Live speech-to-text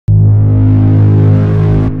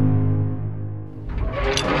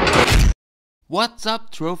What's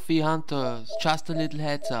up, trophy hunters? Just a little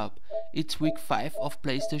heads up. It's week 5 of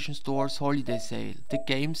PlayStation Store's holiday sale. The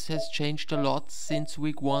games has changed a lot since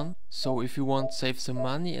week 1, so if you want to save some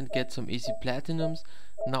money and get some easy platinums,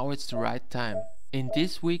 now it's the right time. In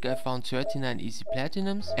this week I found 39 easy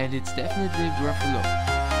platinums and it's definitely worth a look.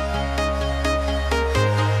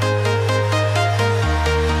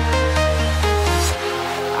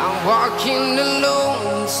 Walking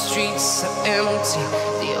alone, the streets are empty.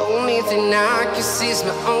 The only thing I can see is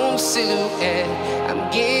my own silhouette.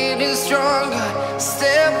 I'm getting stronger,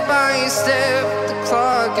 step by step. The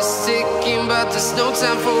clock is ticking, but there's no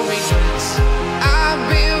time for regrets. I've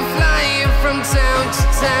been flying from town to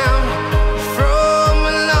town, from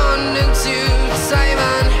London to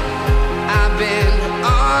Taiwan. I've been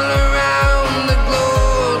all around the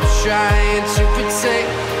globe, trying to protect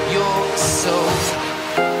your soul.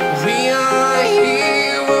 We are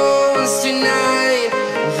heroes tonight.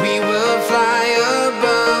 We will fly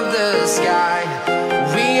above the sky.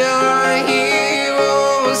 We are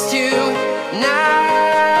heroes tonight.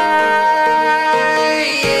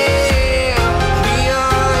 Yeah. We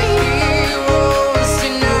are heroes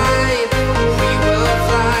tonight. We will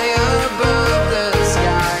fly above the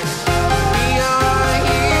sky. We are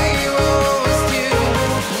heroes tonight.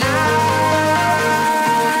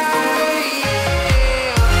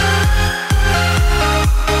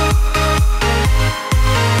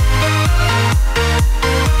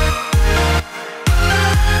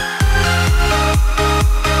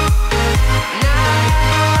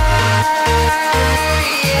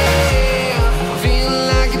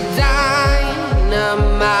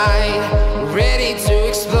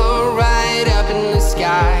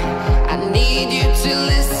 I need you to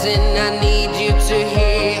listen, I need you to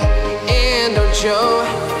hear, and don't show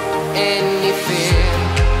any fear.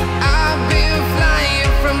 I've been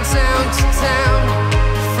flying from town to town,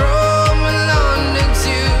 from London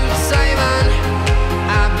to Taiwan.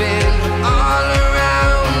 I've been all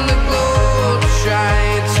around the globe,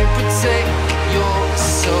 trying to protect your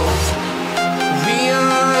soul. We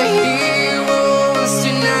are heroes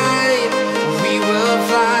tonight. We will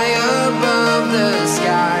fly above the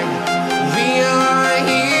sky. We are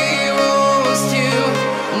heroes tonight.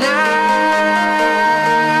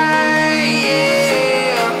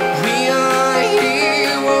 Yeah. We are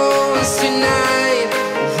heroes tonight.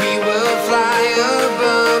 We will fly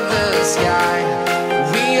above the sky.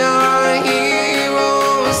 We are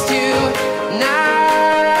heroes tonight.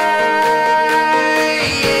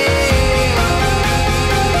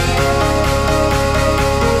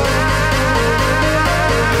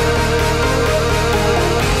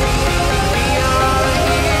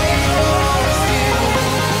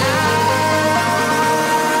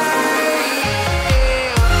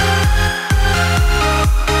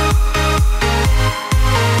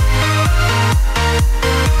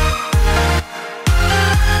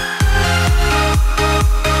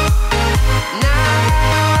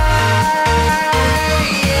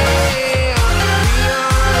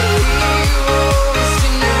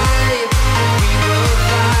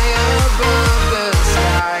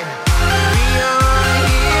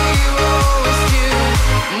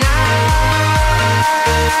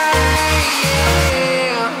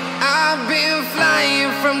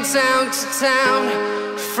 Town to town,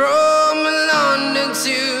 from London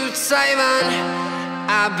to Taiwan.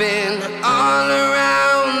 I've been all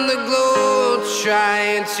around the globe,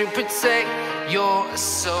 trying to protect your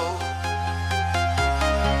soul.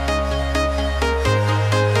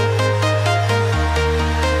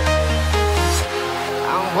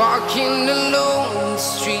 I'm walking alone, the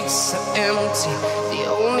streets are empty. The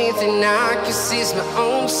only thing I can see is my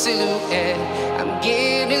own silhouette. I'm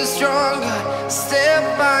getting stronger,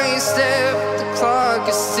 step by step. The clock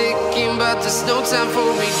is ticking, but there's no time for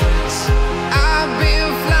regrets. I've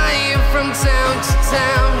been flying from town to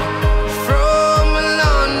town.